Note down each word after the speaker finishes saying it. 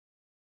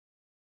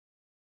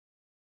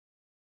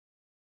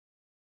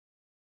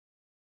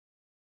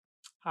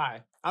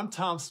Hi, I'm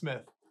Tom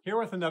Smith, here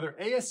with another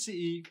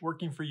ASCE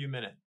Working for You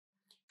Minute.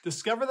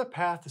 Discover the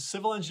path to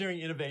civil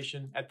engineering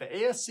innovation at the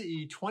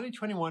ASCE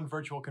 2021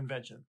 Virtual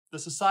Convention, the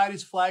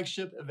Society's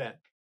flagship event.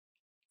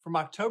 From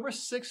October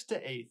 6th to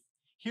 8th,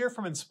 hear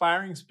from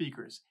inspiring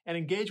speakers and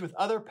engage with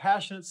other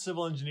passionate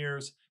civil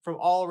engineers from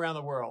all around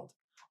the world,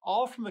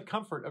 all from the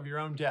comfort of your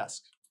own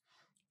desk.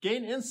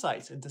 Gain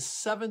insights into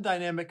 7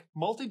 dynamic,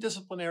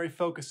 multidisciplinary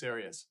focus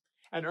areas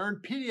and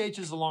earn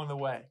PDHs along the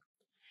way.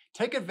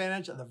 Take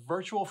advantage of the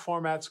virtual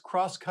format's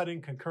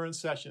cross-cutting concurrent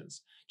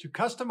sessions to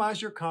customize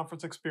your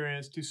conference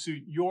experience to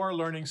suit your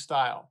learning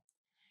style.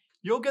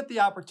 You'll get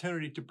the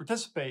opportunity to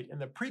participate in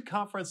the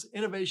pre-conference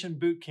innovation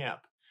bootcamp,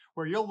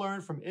 where you'll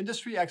learn from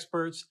industry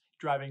experts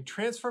driving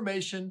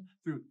transformation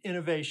through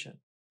innovation.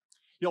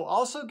 You'll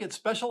also get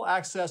special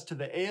access to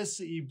the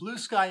ASCE Blue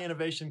Sky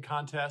Innovation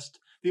Contest,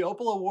 the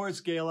Opal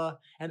Awards Gala,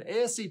 and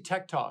ASCE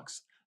Tech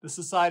Talks, the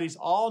Society's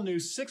all-new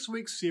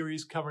 6-week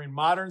series covering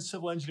modern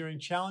civil engineering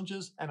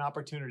challenges and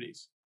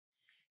opportunities.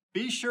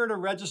 Be sure to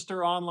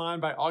register online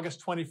by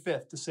August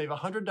 25th to save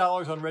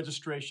 $100 on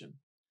registration.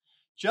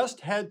 Just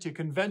head to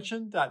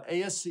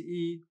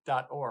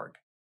convention.asce.org.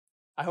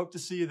 I hope to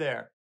see you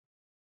there.